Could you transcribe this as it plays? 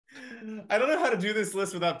I don't know how to do this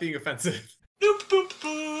list without being offensive. Bloop boop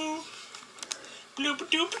boo. Bloop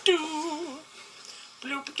doop doo.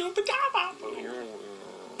 Bloop doop da boo.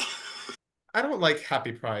 I don't like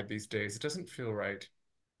happy pride these days. It doesn't feel right.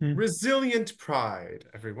 Hmm. Resilient pride,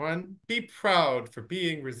 everyone. Be proud for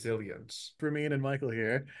being resilient. Rameen and Michael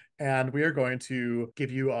here, and we are going to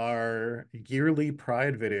give you our yearly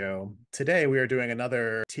Pride video. Today, we are doing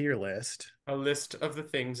another tier list. A list of the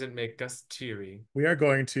things that make us teary. We are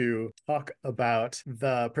going to talk about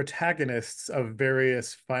the protagonists of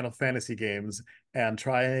various Final Fantasy games and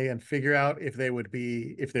try and figure out if they would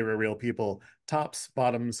be, if they were real people, tops,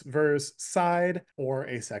 bottoms, verse, side, or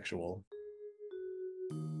asexual.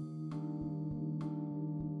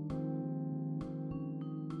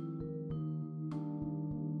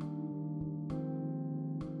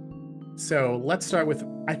 So let's start with,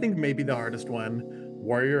 I think maybe the hardest one,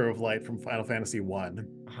 Warrior of Light from Final Fantasy 1.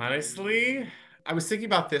 Honestly, I was thinking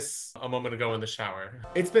about this a moment ago in the shower.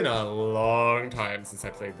 It's been a long time since I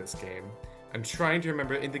played this game. I'm trying to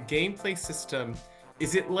remember, in the gameplay system,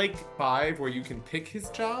 is it like 5 where you can pick his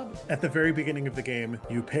job? At the very beginning of the game,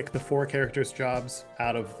 you pick the 4 characters' jobs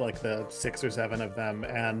out of like the 6 or 7 of them,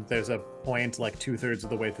 and there's a point like 2/3 of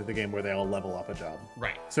the way through the game where they all level up a job.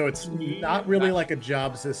 Right. So it's not really like a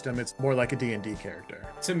job system, it's more like a D&D character.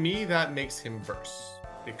 To me, that makes him verse,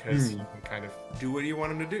 because he can kind of do what you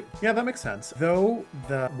want him to do. Yeah, that makes sense. Though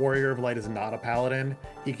the Warrior of Light is not a paladin,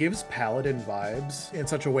 he gives paladin vibes in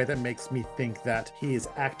such a way that makes me think that he is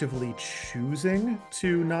actively choosing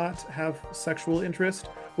to not have sexual interest,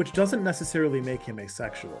 which doesn't necessarily make him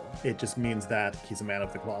asexual. It just means that he's a man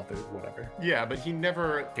of the cloth or whatever. Yeah, but he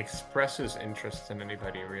never expresses interest in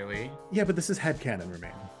anybody, really. Yeah, but this is headcanon,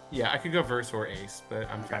 Remain. Yeah, I could go verse or ace, but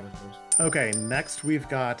I'm fine with verse. Okay, next we've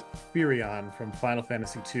got Firion from Final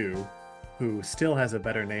Fantasy II, who still has a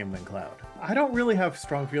better name than Cloud. I don't really have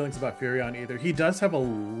strong feelings about Firion either. He does have a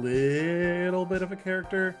little bit of a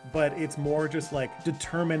character, but it's more just like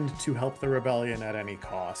determined to help the rebellion at any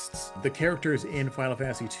costs. The characters in Final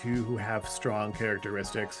Fantasy II who have strong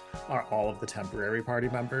characteristics are all of the temporary party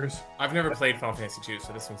members. I've never played Final Fantasy 2,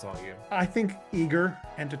 so this one's all you. I think eager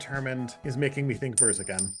and determined is making me think verse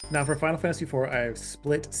again. Now for Final Fantasy IV, I've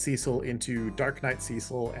split Cecil into Dark Knight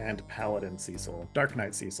Cecil and Paladin Cecil. Dark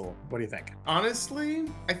Knight Cecil, what do you think? Honestly,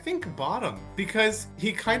 I think bottom, because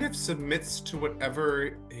he kind of submits to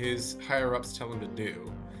whatever his higher-ups tell him to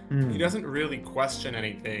do. He doesn't really question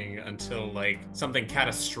anything until like something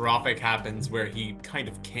catastrophic happens where he kind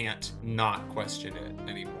of can't not question it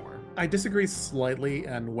anymore. I disagree slightly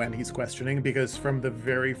and when he's questioning, because from the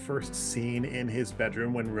very first scene in his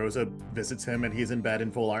bedroom when Rosa visits him and he's in bed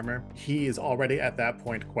in full armor, he is already at that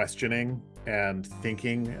point questioning and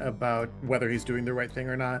thinking about whether he's doing the right thing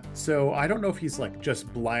or not. So I don't know if he's like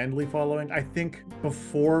just blindly following. I think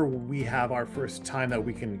before we have our first time that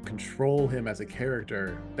we can control him as a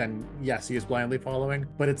character, then yes, he is blindly following,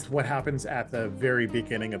 but it's what happens at the very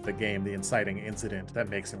beginning of the game, the inciting incident, that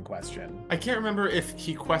makes him question. I can't remember if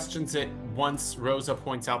he questions it once Rosa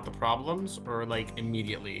points out the problems or like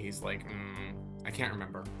immediately he's like, I can't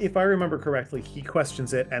remember. If I remember correctly, he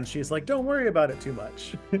questions it and she's like, don't worry about it too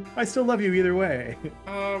much. I still love you either way.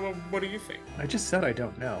 Well, what do you think? I just said I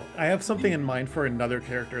don't know. I have something in mind for another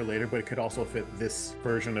character later, but it could also fit this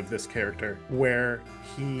version of this character, where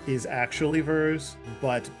he is actually Vers,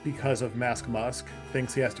 but because of Mask Musk,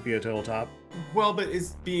 thinks he has to be a total top. Well, but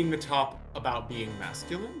is being the top about being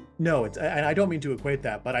masculine? No, and I don't mean to equate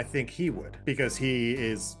that, but I think he would, because he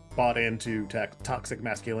is bought into toxic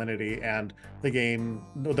masculinity, and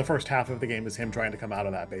the first half of the game is him trying to come out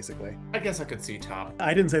of that, basically. I guess I could see top.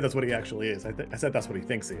 I didn't say that's what he actually is. I said that's what he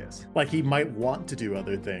thinks he is. Like, he might want to do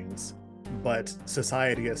other things, but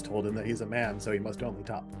society has told him that he's a man, so he must only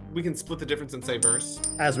top. We can split the difference and say verse.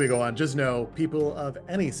 As we go on, just know, people of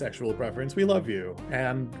any sexual preference, we love you,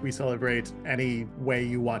 and we celebrate any way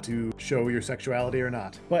you want to show your sexuality or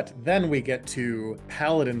not. But then we get to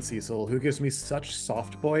Paladin Cecil, who gives me such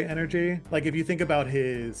soft boy energy. Like, if you think about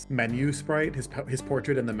his menu sprite, his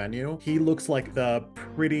portrait in the menu, he looks like the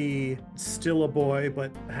pretty, still a boy,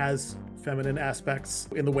 but has feminine aspects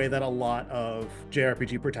in the way that a lot of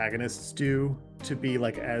JRPG protagonists do, to be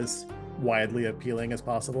like as widely appealing as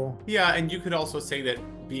possible. Yeah, and you could also say that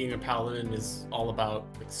being a paladin is all about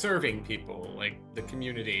like serving people, like the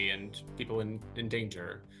community and people in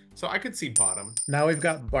danger. So I could see bottom. Now we've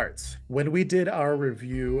got Bart's. When we did our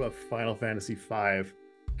review of Final Fantasy V,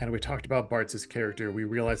 and we talked about Bart's character, we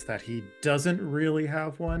realized that he doesn't really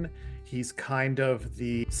have one. He's kind of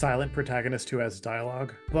the silent protagonist who has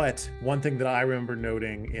dialogue. But one thing that I remember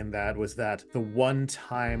noting in that was that the one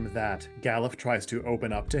time that Galuf tries to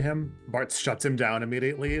open up to him, Bart shuts him down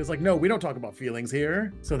immediately. He's like, no, we don't talk about feelings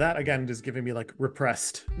here. So that, again, is giving me like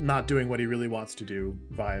repressed, not doing what he really wants to do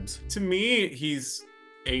vibes. To me, he's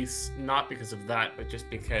ace not because of that, but just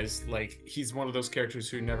because like he's one of those characters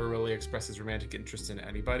who never really expresses romantic interest in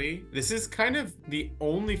anybody. This is kind of the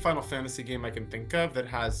only Final Fantasy game I can think of that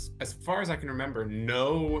has, as far as I can remember,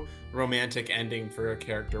 no romantic ending for a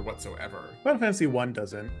character whatsoever. Final Fantasy 1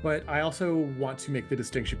 doesn't, but I also want to make the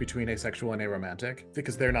distinction between asexual and aromantic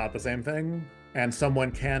because they're not the same thing. And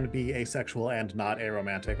someone can be asexual and not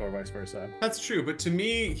aromantic, or vice versa. That's true, but to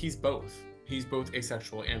me, he's both. He's both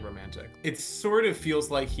asexual and romantic. It sort of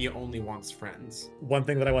feels like he only wants friends. One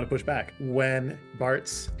thing that I want to push back, when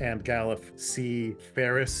Bartz and Galuf see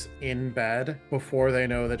Ferris in bed before they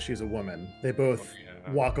know that she's a woman, they both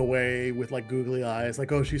walk away with like googly eyes,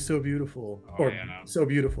 like, oh, she's so beautiful. So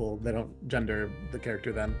beautiful. They don't gender the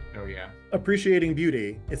character then. Oh, yeah. Appreciating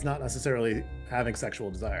beauty is not necessarily having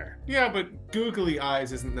sexual desire. Yeah, but googly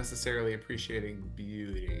eyes isn't necessarily appreciating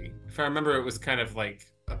beauty. If I remember, it was kind of like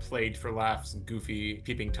a played for laughs and goofy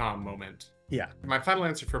peeping Tom moment. Yeah. My final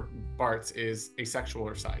answer for Bart's is asexual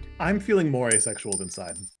or side. I'm feeling more asexual than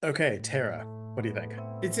side. Okay, Tara, what do you think?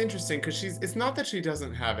 It's interesting because it's not that she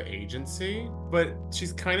doesn't have agency, but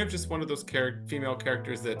she's kind of just one of those female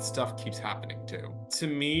characters that stuff keeps happening to. To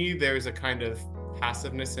me, there's a kind of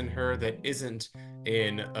passiveness in her that isn't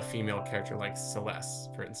in a female character like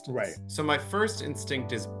Celeste, for instance. Right. So my first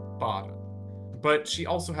instinct is bottom. But she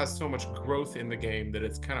also has so much growth in the game that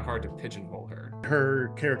it's kind of hard to pigeonhole her.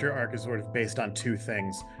 Her character arc is sort of based on two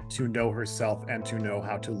things: to know herself and to know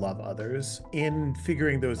how to love others. In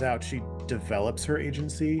figuring those out, she develops her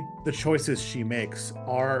agency. The choices she makes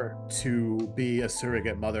are to be a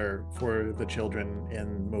surrogate mother for the children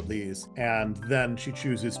in Moblis, and then she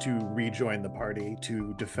chooses to rejoin the party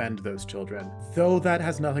to defend those children, though that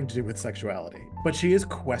has nothing to do with sexuality. But she is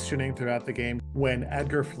questioning throughout the game. When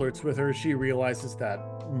Edgar flirts with her, she realizes that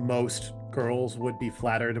most girls would be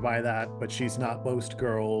flattered by that, but she's not most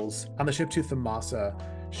girls. On the ship to Thamasa,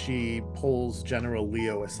 she pulls General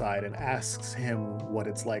Leo aside and asks him what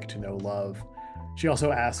it's like to know love. She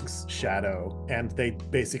also asks Shadow, and they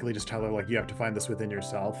basically just tell her, like, you have to find this within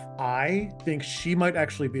yourself. I think she might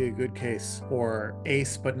actually be a good case for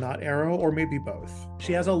ace but not arrow, or maybe both.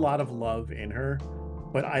 She has a lot of love in her,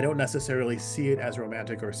 but I don't necessarily see it as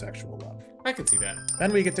romantic or sexual love. I can see that.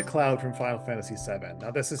 Then we get to Cloud from Final Fantasy VII.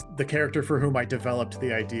 Now, this is the character for whom I developed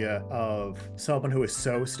the idea of someone who is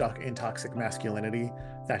so stuck in toxic masculinity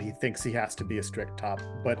that he thinks he has to be a strict top,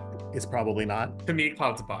 but is probably not. To me,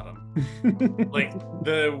 Cloud's bottom. Like,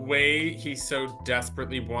 the way he so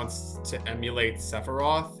desperately wants to emulate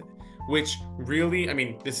Sephiroth, which really, I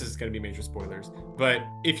mean, this is going to be major spoilers, but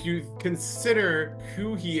if you consider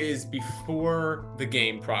who he is before the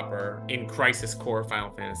game proper in Crisis Core Final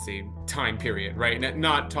Fantasy time period, right?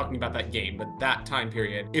 Not talking about that game, but that time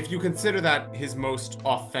period. If you consider that his most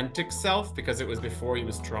authentic self, because it was before he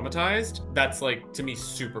was traumatized, that's like, to me,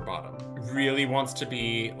 super bottom. Really wants to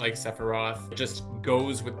be like Sephiroth, just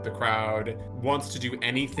goes with the crowd, wants to do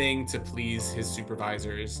anything to please his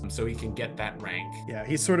supervisors so he can get that rank. Yeah,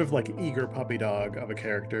 he's sort of like eager puppy dog of a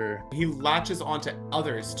character. He latches onto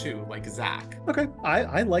others too, like Zack. Okay,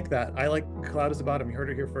 I like that. I like Cloud as a bottom. You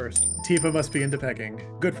heard it here first. Tifa must be into pecking.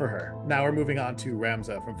 Good for her. Now we're moving on to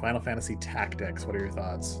Ramza from Final Fantasy Tactics. What are your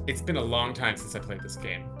thoughts? It's been a long time since I played this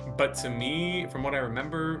game, but to me, from what I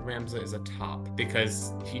remember, Ramza is a top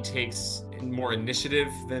because he takes more initiative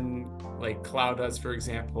than like Cloud does, for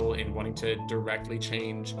example, in wanting to directly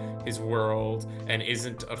change his world and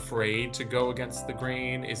isn't afraid to go against the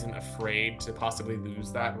grain, isn't afraid to possibly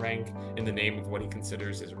lose that rank in the name of what he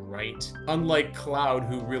considers is right. Unlike Cloud,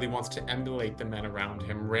 who really wants to emulate the men around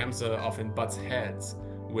him, Ramza often butts heads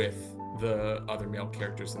with the other male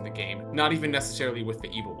characters in the game, not even necessarily with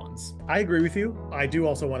the evil ones. I agree with you. I do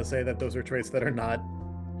also want to say that those are traits that are not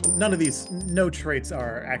no traits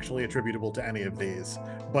are actually attributable to any of these,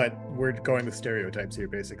 but we're going with stereotypes here,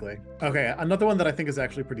 basically. Okay, another one that I think is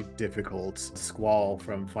actually pretty difficult, Squall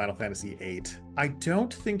from Final Fantasy VIII. I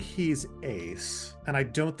don't think he's ace, and I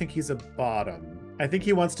don't think he's a bottom. I think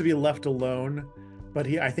he wants to be left alone, but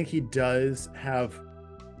I think he does have,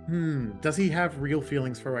 does he have real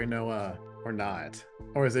feelings for Ainoa? or not?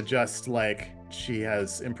 Or is it just like she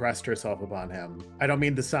has impressed herself upon him? I don't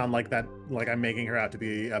mean to sound like that, like I'm making her out to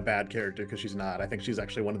be a bad character, because she's not. I think she's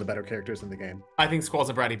actually one of the better characters in the game. I think Squall's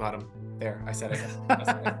a bratty bottom. There, I said it.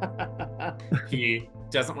 He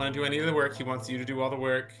doesn't want to do any of the work. He wants you to do all the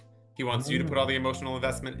work. He wants you to put all the emotional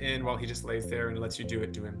investment in while he just lays there and lets you do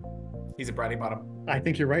it to him. He's a bratty bottom. I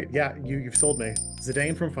think you're right. Yeah, you've sold me.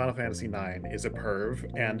 Zidane from Final Fantasy IX is a perv,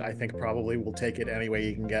 and I think probably will take it any way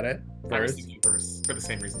you can get it. I was thinking verse for the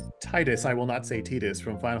same reason. Titus, I will not say Titus,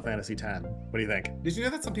 from Final Fantasy X. What do you think? Did you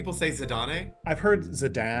know that some people say Zidane? I've heard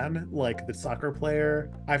Zidane, like the soccer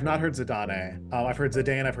player. I've not heard Zidane. I've heard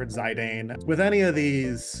Zidane, I've heard Zidane. With any of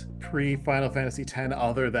these pre-Final Fantasy X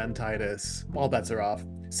other than Titus, all bets are off.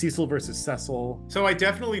 Cecil versus Cecil. So I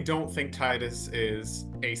definitely don't think Titus is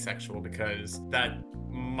asexual, because that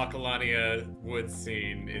Macalania Woods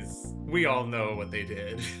scene is, we all know what they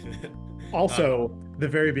did. Also, the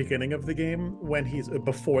very beginning of the game, when he's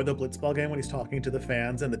before the Blitzball game, when he's talking to the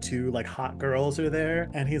fans and the two like hot girls are there,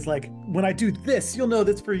 and he's like, when I do this, you'll know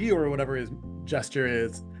that's for you, or whatever his gesture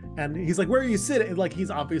is. And he's like, where are you sitting? Like,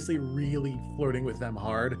 he's obviously really flirting with them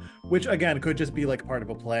hard, which again could just be like part of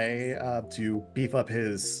a play to beef up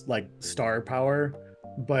his like star power.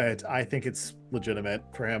 But I think it's legitimate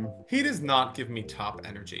for him. He does not give me top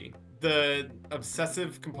energy. The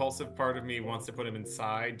obsessive compulsive part of me wants to put him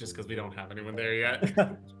inside just because we don't have anyone there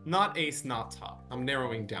yet. Not ace, not top. I'm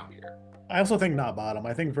narrowing down here. I also think not bottom.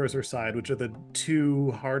 I think verse or side, which are the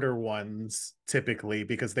two harder ones typically,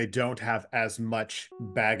 because they don't have as much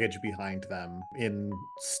baggage behind them in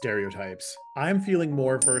stereotypes. I'm feeling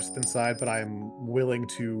more verse than side, but I'm willing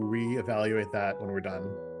to reevaluate that when we're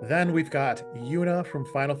done. Then we've got Yuna from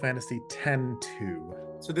Final Fantasy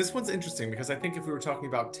X-2. So this one's interesting because I think if we were talking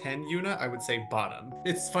about 10 Yuna, I would say bottom.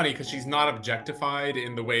 It's funny because she's not objectified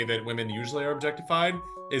in the way that women usually are objectified.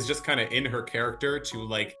 Is just kind of in her character to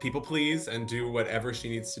like people please and do whatever she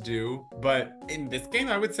needs to do. But in this game,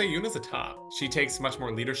 I would say Yuna's a top. She takes much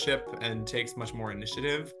more leadership and takes much more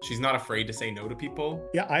initiative. She's not afraid to say no to people.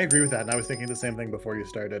 Yeah, I agree with that. And I was thinking the same thing before you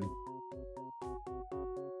started.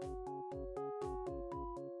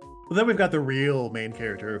 Well, then we've got the real main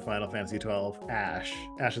character of Final Fantasy XII, Ash.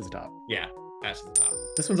 Ash is the top. Yeah, Ash is the top.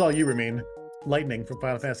 This one's all you, Rameen. Lightning from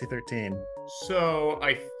Final Fantasy XIII. So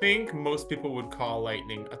I think most people would call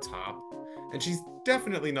Lightning a top, and she's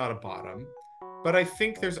definitely not a bottom. But I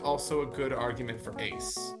think there's also a good argument for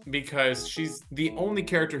Ace, because she's the only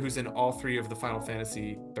character who's in all three of the Final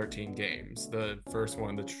Fantasy 13 games, the first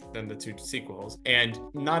one, then the two sequels, and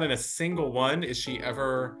not in a single one is she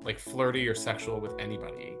ever like flirty or sexual with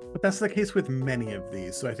anybody. But that's the case with many of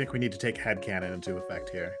these, so I think we need to take headcanon into effect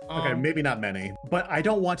here. Okay, maybe not many, but I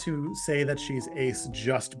don't want to say that she's Ace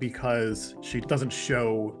just because she doesn't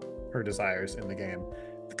show her desires in the game.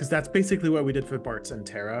 Because that's basically what we did for Bartz and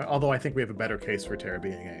Terra, although I think we have a better case for Terra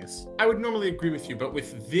being Ace. I would normally agree with you, but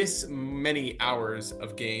with this many hours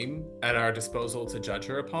of game at our disposal to judge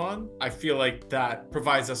her upon, I feel like that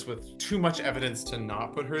provides us with too much evidence to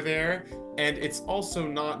not put her there. And it's also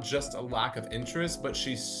not just a lack of interest, but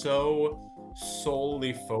she's so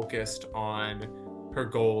solely focused on her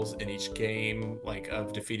goals in each game, like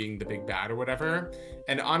of defeating the big bad or whatever.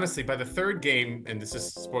 And honestly, by the third game, and this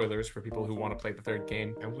is spoilers for people who want to play the third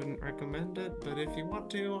game, I wouldn't recommend it, but if you want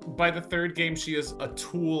to. By the third game, she is a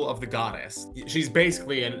tool of the goddess. She's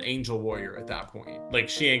basically an angel warrior at that point. Like,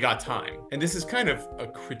 she ain't got time. And this is kind of a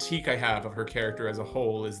critique I have of her character as a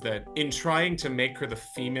whole, is that in trying to make her the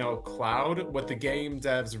female Cloud, what the game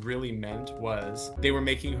devs really meant was they were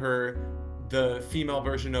making her the female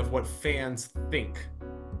version of what fans think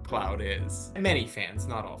Cloud is. Many fans,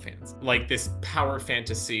 not all fans. Like this power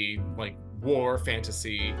fantasy, like war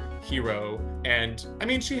fantasy hero. And I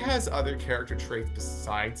mean, she has other character traits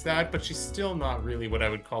besides that, but she's still not really what I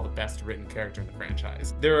would call the best written character in the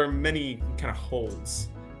franchise. There are many kind of holes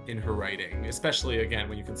in her writing, especially again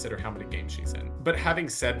when you consider how many games she's in. But having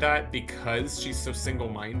said that, because she's so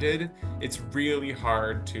single-minded, it's really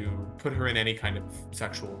hard to put her in any kind of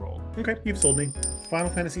sexual role. Okay, you've sold me. Final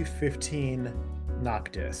Fantasy 15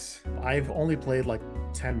 Noctis. I've only played like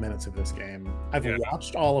 10 minutes of this game. I've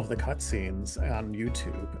watched all of the cutscenes on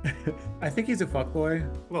YouTube. I think he's a fuckboy.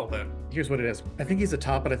 A little bit. Here's what it is. I think he's a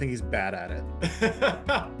top, but I think he's bad at it.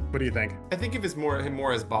 What do you think? I think of him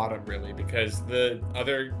more as bottom, really, because the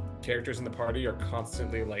other characters in the party are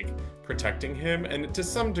constantly like protecting him, and to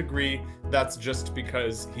some degree that's just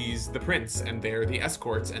because he's the prince and they're the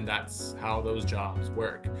escorts, and that's how those jobs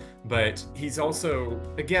work. But he's also,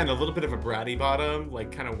 again, a little bit of a bratty bottom,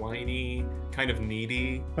 like kind of whiny, kind of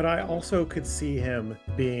needy. But I also could see him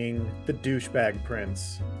being the douchebag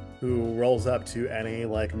prince who rolls up to any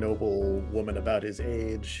like noble woman about his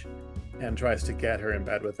age and tries to get her in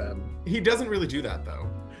bed with him. He doesn't really do that though.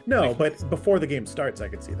 No, Like, but before the game starts, I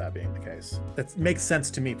could see that being the case. That makes sense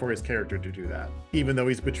to me for his character to do that, even though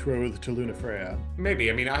he's betrothed to Lunafreya. maybe.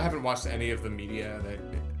 I mean, I haven't watched any of the media that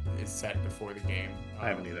is set before the game. I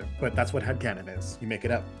haven't either, but that's what headcanon is. You make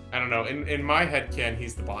it up. I don't know. In my headcanon,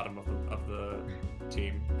 he's the bottom of the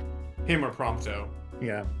team. Him or Prompto.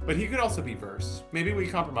 Yeah. But he could also be Verse. Maybe we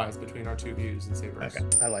compromise between our two views and say Verse.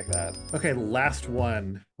 Okay, I like that. Okay, last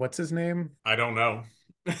one. What's his name? I don't know.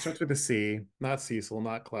 Starts with a C. Not Cecil,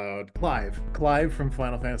 not Cloud. Clive. Clive from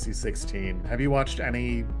Final Fantasy 16. Have you watched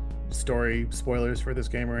any story spoilers for this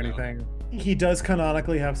game or anything? He does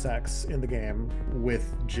canonically have sex in the game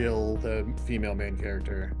with Jill, the female main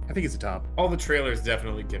character. I think he's a top. All the trailers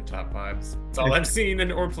definitely give top vibes. It's all I've seen and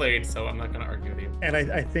or played, so I'm not going to argue with you. And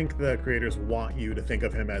I think the creators want you to think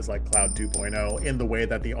of him as like Cloud 2.0 in the way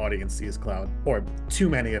that the audience sees Cloud, or too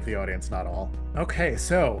many of the audience, not all. Okay,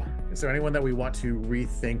 so is there anyone that we want to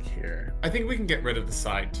rethink here? I think we can get rid of the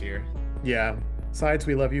side tier. Yeah, sides,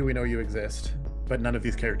 we love you, we know you exist, but none of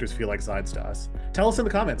these characters feel like sides to us. Tell us in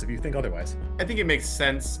the comments if you think otherwise. I think it makes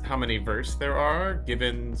sense how many verse there are,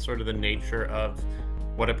 given sort of the nature of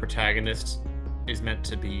what a protagonist is meant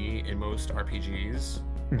to be in most RPGs,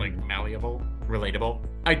 like malleable, relatable.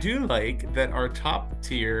 I do like that our top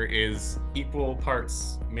tier is equal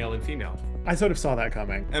parts male and female. I sort of saw that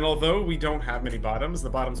coming. And although we don't have many bottoms, the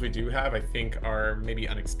bottoms we do have, I think, are maybe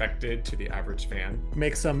unexpected to the average fan.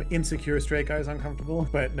 Make some insecure straight guys uncomfortable,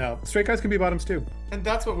 but no, straight guys can be bottoms too. And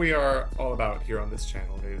that's what we are all about here on this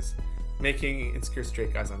channel, is making insecure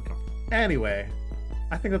straight guys uncomfortable. Anyway,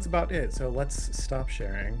 I think that's about it. So let's stop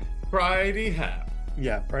sharing. Friday Hap.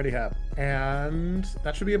 Yeah, Friday Hap. And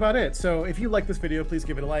that should be about it. So if you like this video, please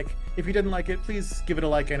give it a like. If you didn't like it, please give it a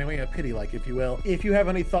like anyway, a pity like, if you will. If you have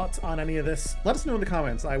any thoughts on any of this, let us know in the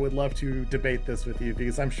comments. I would love to debate this with you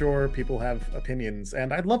because I'm sure people have opinions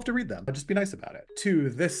and I'd love to read them. Just be nice about it. To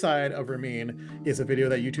this side of Rameen is a video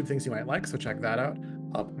that YouTube thinks you might like, so check that out.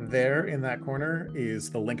 Up there in that corner is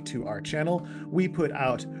the link to our channel. We put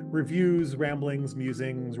out reviews, ramblings,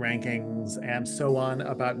 musings, rankings, and so on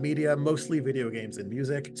about media, mostly video games and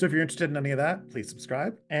music. So if you're interested in any of that, please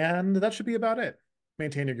subscribe. And that should be about it.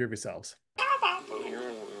 Maintain your groovy selves.